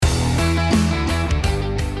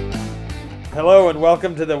Hello and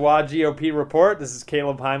welcome to the WAGOP Report. This is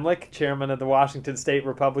Caleb Heimlich, chairman of the Washington State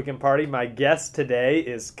Republican Party. My guest today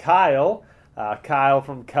is Kyle. Kyle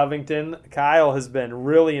from Covington. Kyle has been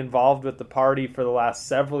really involved with the party for the last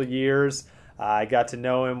several years. I got to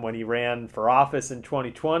know him when he ran for office in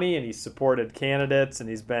 2020, and he supported candidates, and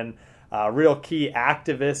he's been a real key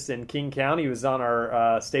activist in King County. He was on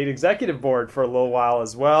our state executive board for a little while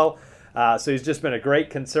as well. So he's just been a great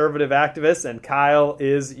conservative activist, and Kyle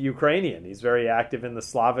is Ukrainian. He's very active in the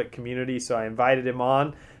Slavic community, so I invited him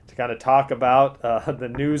on to kind of talk about the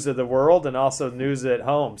news of the world and also news at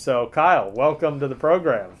home. So Kyle, welcome to the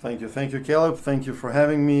program. Thank you, Caleb. Thank you for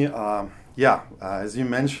having me. As you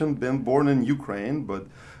mentioned, been born in Ukraine, but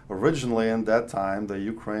originally in that time, the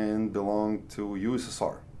Ukraine belonged to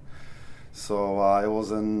USSR. So it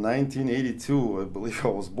was in 1982, I believe I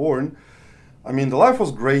was born. I mean, the life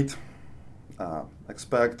was great.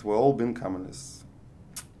 Expect we've all been communists.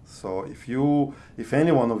 So if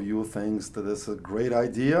any one of you thinks that it's a great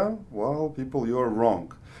idea, well, people, you're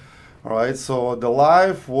wrong. All right, so the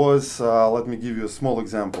life was, let me give you a small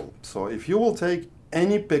example. So if you will take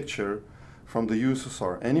any picture from the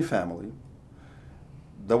USSR, any family,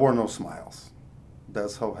 there were no smiles.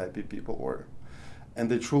 That's how happy people were. And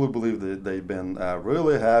they truly believe that they've been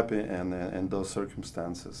really happy in those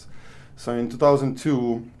circumstances. So in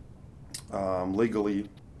 2002,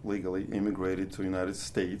 legally immigrated to United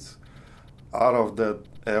States. Out of that,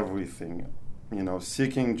 everything,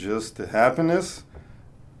 seeking just the happiness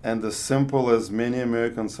and as simple as many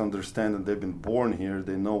Americans understand that they've been born here,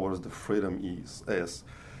 they know what the freedom is.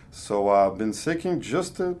 So I've been seeking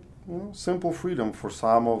just a simple freedom for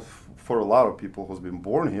a lot of people who's been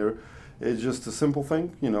born here. It's just a simple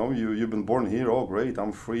thing, you've been born here, oh great,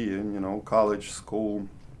 I'm free, and college, school,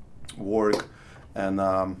 work, and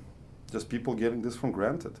just people getting this for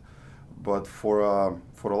granted. But for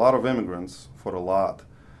a lot of immigrants,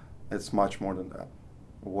 it's much more than that,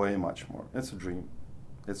 way much more. It's a dream.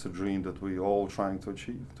 It's a dream that we all trying to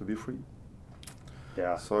achieve, to be free.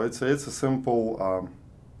 Yeah. So it's a simple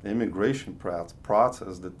immigration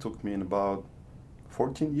process that took me in about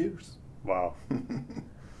 14 years. Wow.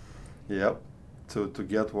 Yep, to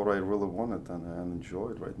get what I really wanted and enjoy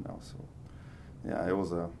it right now. So, yeah, it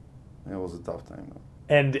was a tough time though.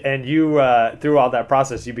 And you through all that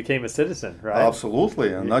process, you became a citizen, right?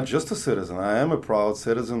 Absolutely, and not just a citizen. I am a proud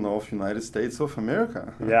citizen of United States of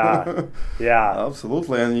America. Yeah, yeah,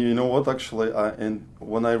 absolutely. And you know what? Actually,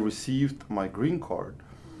 when I received my green card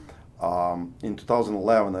in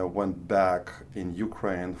 2011, I went back in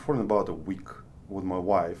Ukraine for about a week with my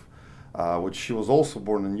wife. Which she was also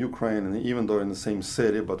born in Ukraine, and even though in the same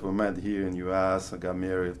city, but we met here in U.S., I got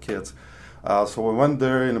married, kids. So we went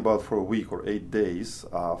there in about for a week or 8 days.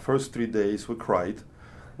 First 3 days we cried,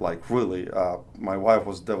 like really. My wife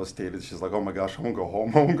was devastated. She's like, oh my gosh, I won't go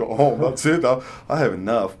home, that's it, I have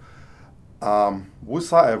enough. We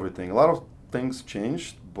saw everything. A lot of things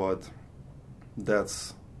changed, but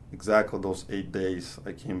that's exactly those 8 days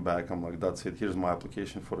I came back. I'm like, that's it, here's my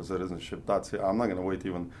application for the citizenship, that's it. I'm not going to wait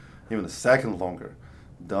even a second longer.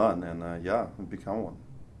 Done, and I become one.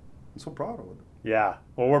 I'm so proud of it. Yeah,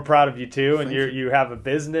 well, we're proud of you too, and Thank you. You have a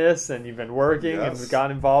business, and you've been working, Yes. and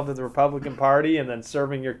got involved with the Republican Party, and then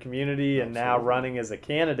serving your community, and now running as a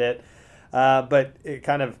candidate. But it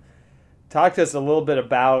kind of talk to us a little bit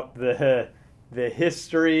about the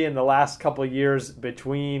history in the last couple of years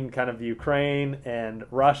between kind of Ukraine and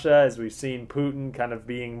Russia, as we've seen Putin kind of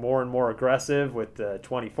being more and more aggressive with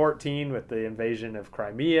 2014, with the invasion of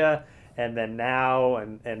Crimea, and then now,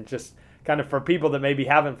 and just kind of for people that maybe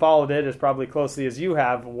haven't followed it as probably closely as you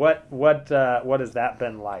have, what has that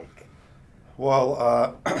been like?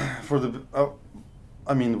 Well,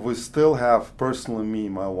 we still have, personally me,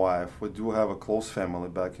 my wife, we do have a close family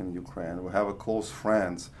back in Ukraine. We have a close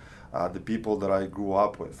friends, the people that I grew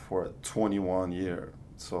up with for 21 years.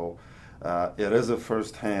 So it is a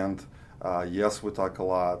first-hand. Yes, we talk a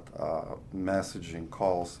lot, messaging,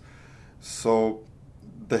 calls. So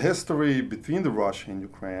the history between the Russia and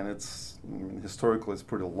Ukraine, historically it's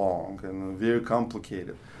pretty long and very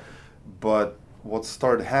complicated. But what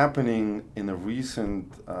started happening in the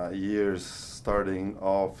recent years, starting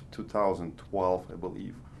off 2012, I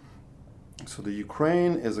believe. So the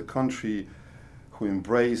Ukraine is a country who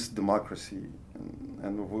embraced democracy,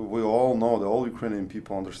 and we all know that all Ukrainian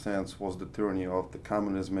people understands what the tyranny of the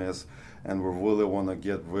communism is, and we really want to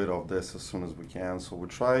get rid of this as soon as we can. So we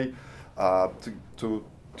try to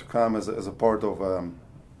come as a part of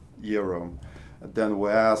Euro. Then we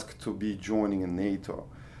ask to be joining in NATO.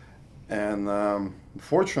 And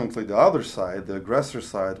fortunately, the other side, the aggressor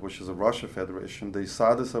side, which is the Russia Federation, they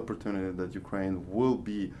saw this opportunity that Ukraine will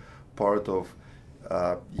be part of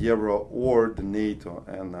Euro or the NATO,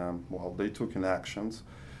 and they took in actions.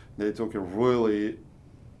 They took a really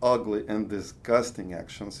ugly and disgusting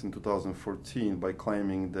actions in 2014 by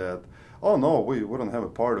claiming that, oh no, we don't have a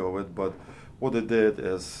part of it, but what they did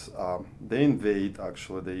is they invade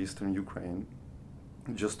actually the eastern Ukraine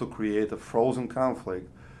just to create a frozen conflict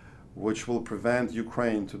which will prevent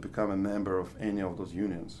Ukraine to become a member of any of those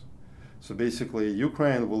unions. So basically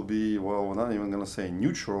Ukraine will be, well, we're not even going to say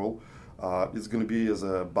neutral, it's going to be as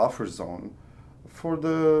a buffer zone for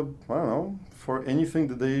for anything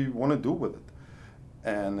that they want to do with it.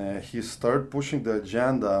 And he started pushing the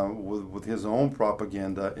agenda with his own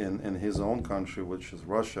propaganda in his own country, which is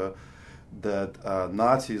Russia, that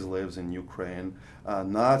Nazis lives in Ukraine.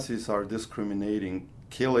 Nazis are discriminating,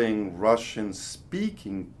 killing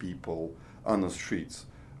Russian-speaking people on the streets,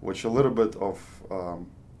 which a little bit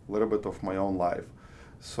of my own life.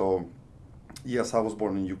 So, yes, I was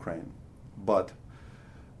born in Ukraine, but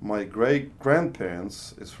my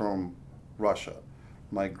great-grandparents is from Russia.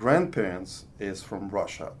 My grandparents is from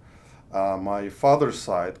Russia. My father's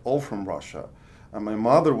side, all from Russia. And my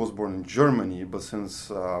mother was born in Germany, but since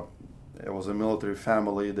it was a military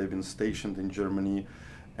family, they've been stationed in Germany,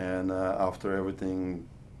 and after everything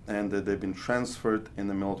ended, they've been transferred in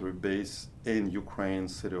the military base in Ukraine,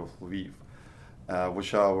 city of Lviv,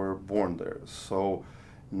 which I were born there. So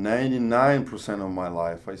 99% of my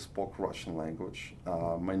life I spoke Russian language.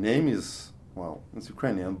 My name is, well, it's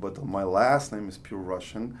Ukrainian, but my last name is pure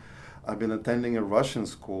Russian. I've been attending a Russian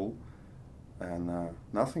school, and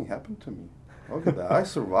nothing happened to me. Look at that. I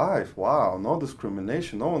survived. Wow, no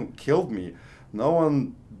discrimination. No one killed me. No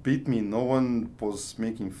one beat me. No one was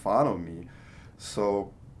making fun of me.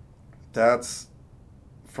 So that's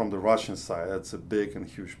from the Russian side. That's a big and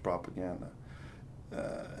huge propaganda.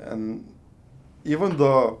 And even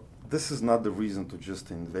though this is not the reason to just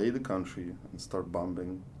invade the country and start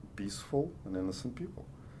bombing peaceful and innocent people.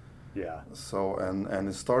 Yeah. So and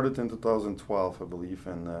it started in 2012, I believe,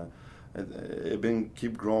 and it been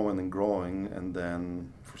keep growing and growing, and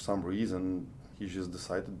then for some reason he just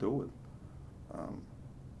decided to do it.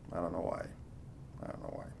 I don't know why.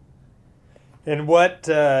 And what,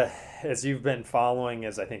 as you've been following,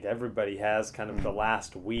 as I think everybody has, kind of the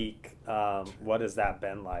last week, what has that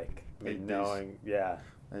been like? 8 knowing, days. yeah.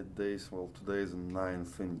 8 days. Well, today is the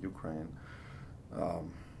 9th in Ukraine.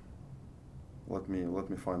 Let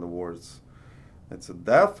me find the words. It's a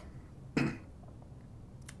death.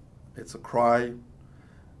 It's a cry.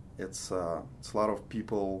 It's a lot of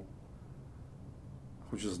people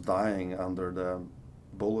who just dying under the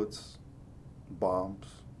bullets, bombs,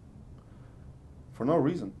 for no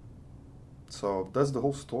reason. So that's the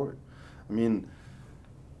whole story. I mean,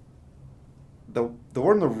 there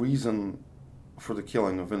were no reason for the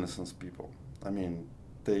killing of innocent people. I mean,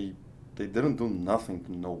 they didn't do nothing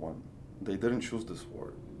to no one. They didn't choose this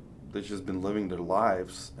war. They've just been living their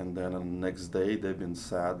lives, and then on the next day they've been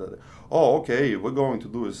sad that, oh, okay, we're going to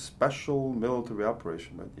do a special military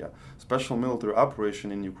operation. But yeah, special military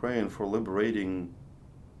operation in Ukraine for liberating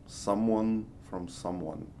someone from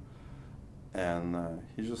someone. And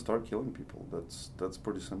he just started killing people. That's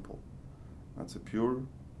pretty simple. That's a pure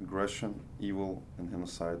aggression, evil, and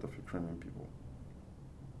genocide of Ukrainian people.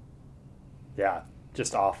 Yeah,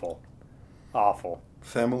 just awful. Awful.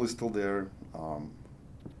 Family's still there.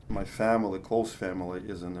 My family, close family,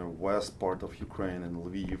 is in the west part of Ukraine, in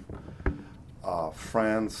Lviv.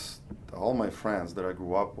 Friends, all my friends that I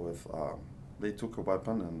grew up with, they took a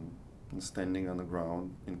weapon and standing on the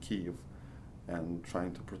ground in Kiev and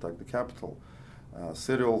trying to protect the capital.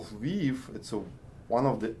 City of Lviv, it's one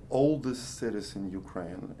of the oldest cities in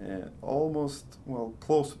Ukraine, almost, well,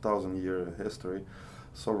 close to 1,000-year history.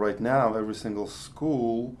 So right now, every single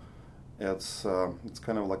school, it's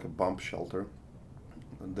kind of like a bomb shelter.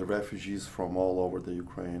 The refugees from all over the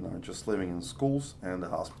Ukraine are just living in schools and the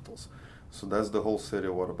hospitals. So that's the whole city.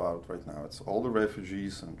 What about right now? It's all the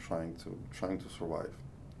refugees and trying to survive.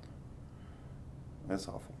 It's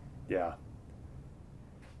awful. Yeah.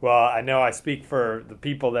 Well, I know I speak for the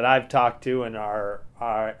people that I've talked to, and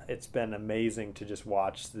it's been amazing to just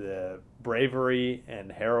watch the bravery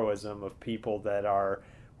and heroism of people that are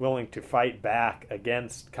willing to fight back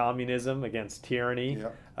against communism, against tyranny, Yeah.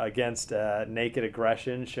 against naked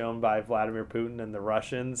aggression shown by Vladimir Putin and the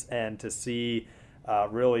Russians, and to see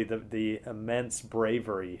really the immense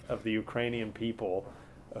bravery of the Ukrainian people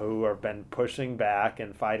who have been pushing back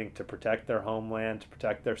and fighting to protect their homeland, to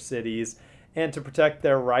protect their cities, and to protect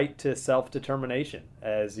their right to self-determination.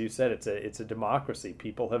 As you said, it's a democracy.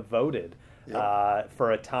 People have voted. Yep.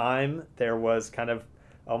 For a time, there was kind of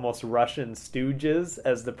almost Russian stooges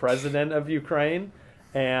as the president of Ukraine.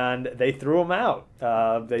 and they threw him out.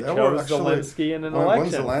 They chose Zelensky in an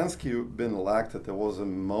election. When Zelensky been elected, it was the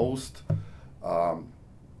most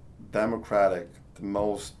democratic, the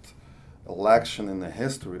most election in the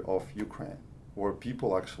history of Ukraine, where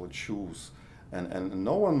people actually choose. And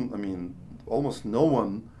no one, I mean, almost no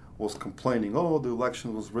one was complaining, oh, the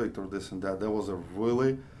election was rigged or this and that. There was a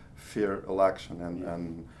really fair election,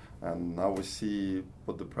 and now we see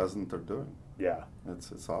what the president are doing. Yeah.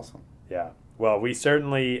 It's awesome. Yeah. Well, we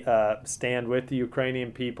certainly stand with the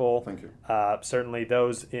Ukrainian people. Thank you. Certainly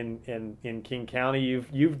those in King County.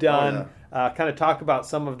 You've done kind of talk about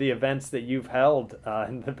some of the events that you've held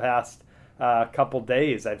in the past couple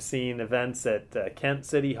days. I've seen events at Kent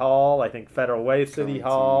City Hall, I think Federal Way City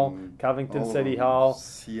Hall, Covington City Hall,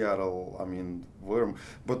 Seattle. I mean,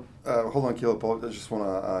 but hold on, Caleb. I just want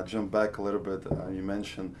to jump back a little bit. You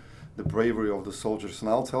mentioned the bravery of the soldiers, and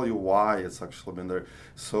I'll tell you why it's actually been there.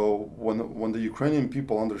 So when the Ukrainian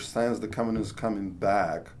people understands the communists coming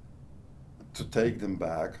back to take them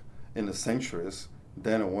back in the sanctuaries,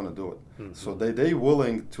 then I want to do it. Mm-hmm. So they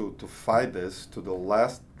willing to fight this to the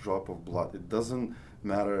last drop of blood. It doesn't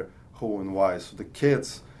matter who and why. So the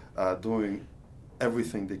kids are doing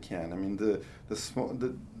everything they can. I mean, the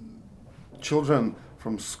children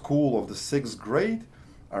from school of the 6th grade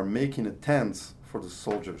are making a tents for the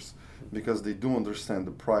soldiers because they do understand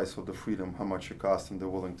the price of the freedom, how much it costs, and they're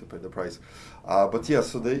willing to pay the price. But yeah,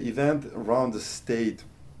 so the event around the state,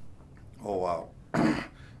 oh wow.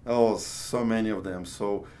 Oh, so many of them.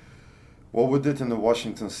 So what we did in the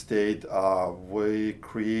Washington State, we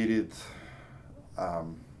created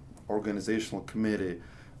organizational committee,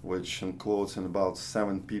 which includes about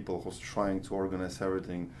 7 people who's trying to organize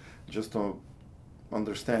everything, just to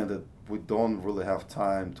understand that we don't really have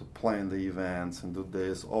time to plan the events and do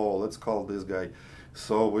this. Oh, let's call this guy.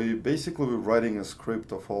 So we're writing a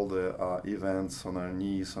script of all the events on our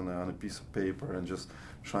knees on a piece of paper and just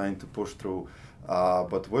trying to push through.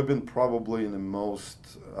 But we've been probably in the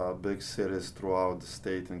most big cities throughout the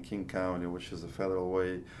state, in King County, which is the Federal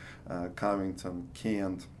Way, Covington,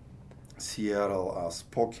 Kent, Seattle,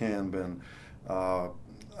 Spokane, been,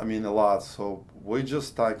 I mean, a lot. So we're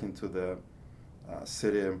just talking to the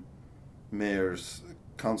city mayors,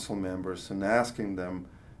 council members, and asking them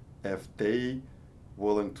if they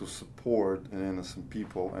willing to support innocent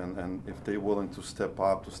people and if they're willing to step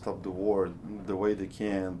up to stop the war the way they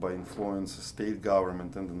can by influence the state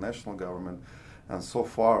government and the national government. And so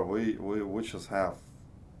far we just have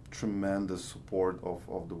tremendous support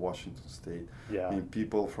of the Washington State. Yeah. I mean,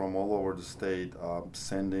 people from all over the state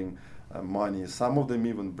sending money, some of them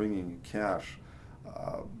even bringing cash,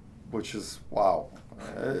 which is wow.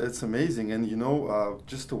 It's amazing. And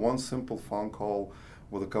just one simple phone call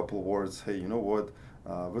with a couple of words, hey, you know what,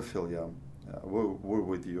 we feel you, we're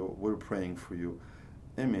with you, we're praying for you.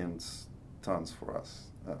 It means tons for us.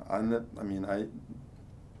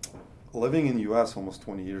 Living in the U.S. almost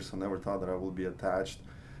 20 years, I never thought that I would be attached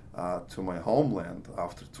to my homeland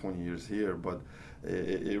after 20 years here, but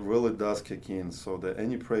it really does kick in. So that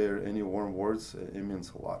any prayer, any warm words, it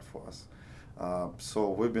means a lot for us. So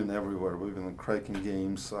we've been everywhere. We've been in cracking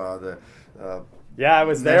games. Yeah, I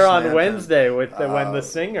was there on Wednesday with when the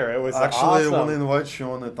singer. It was actually awesome. I want to invite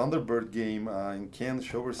you on a Thunderbird game in Kent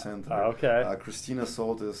Shower Center. Okay. Christina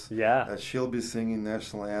Soltis. Yeah. She'll be singing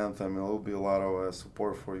national anthem. There will be a lot of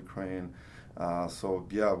support for Ukraine. So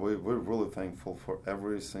yeah, we're really thankful for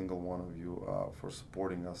every single one of you for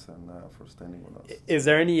supporting us and for standing with us. Is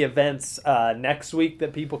there any events next week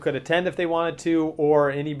that people could attend if they wanted to,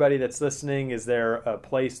 or anybody that's listening? Is there a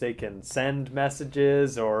place they can send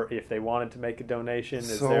messages, or if they wanted to make a donation,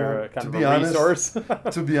 is there a kind of a resource?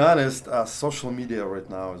 To be honest, social media right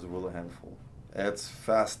now is really handful. It's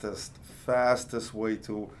fastest way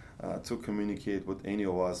to communicate with any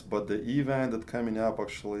of us. But the event that's coming up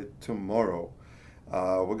actually tomorrow,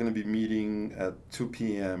 we're going to be meeting at 2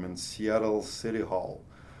 p.m. in Seattle City Hall.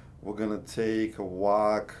 We're going to take a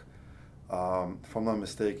walk, if I'm not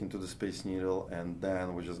mistaken, to the Space Needle, and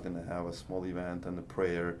then we're just going to have a small event and a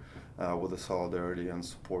prayer with the solidarity and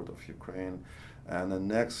support of Ukraine. And the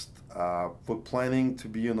next, we're planning to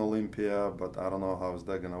be in Olympia, but I don't know how is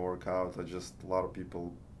that going to work out. A lot of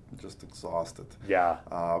people just exhausted. Yeah.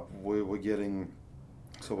 We're getting,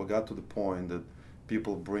 so we got to the point that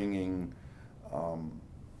people bringing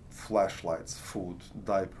flashlights, food,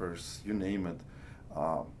 diapers, you name it.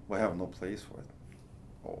 We have no place for it.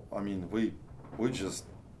 We just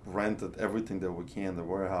rented everything that we can, the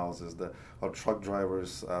warehouses, our truck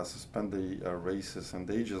drivers suspend the races, and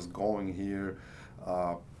they just going here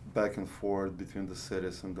back and forth between the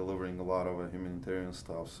cities and delivering a lot of humanitarian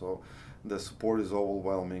stuff. So the support is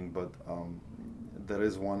overwhelming, but there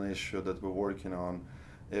is one issue that we're working on.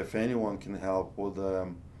 If anyone can help with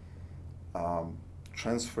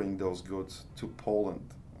transferring those goods to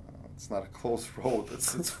Poland, it's not a close road.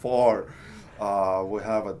 It's far. We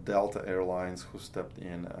have a Delta Airlines who stepped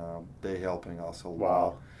in. They helping us a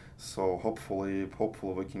lot. Wow. So hopefully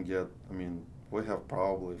we can get. I mean, we have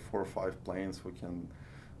probably 4 or 5 planes. We can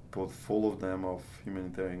put full of them of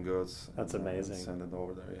humanitarian goods. That's amazing. And send it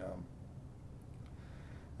over there. Yeah.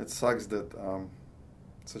 It sucks that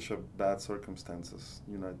such a bad circumstances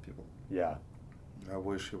unite people. Yeah. I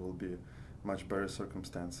wish it will be much better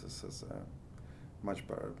circumstances, as much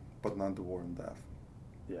better, but not the war and death.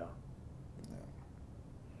 Yeah.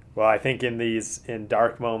 Well, I think in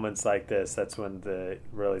dark moments like this, that's when the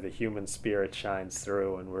human spirit shines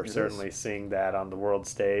through, and we're certainly seeing that on the world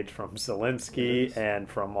stage from Zelensky and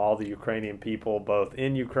from all the Ukrainian people, both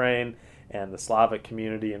in Ukraine and the Slavic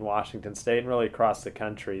community in Washington State, and really across the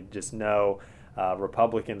country. Just know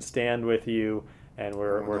Republicans stand with you, and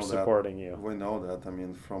we're supporting you. We know that. I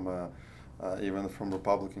mean, from even from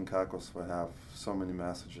Republican caucus, we have so many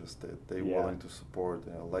messages that they're willing to support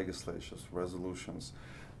legislations, resolutions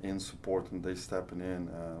in support, and they stepping in,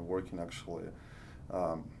 working actually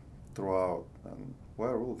throughout, and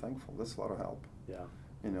we're really thankful. That's a lot of help. Yeah.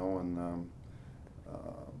 And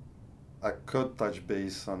I could touch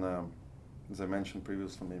base on, as I mentioned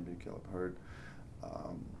previously, maybe Caleb heard,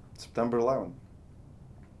 September 11th.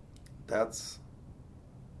 That's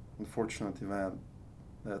an unfortunate event,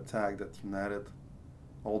 the attack that united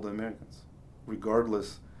all the Americans,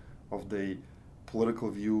 regardless of their political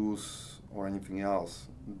views or anything else.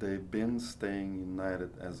 They've been staying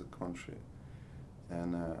united as a country,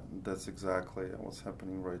 and that's exactly what's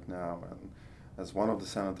happening right now. And as one of the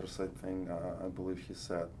senators, I believe he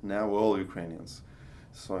said, now we're all Ukrainians.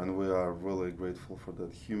 So, and we are really grateful for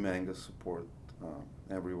that humongous support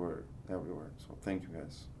everywhere. So thank you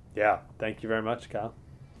guys. Yeah, thank you very much, Kyle.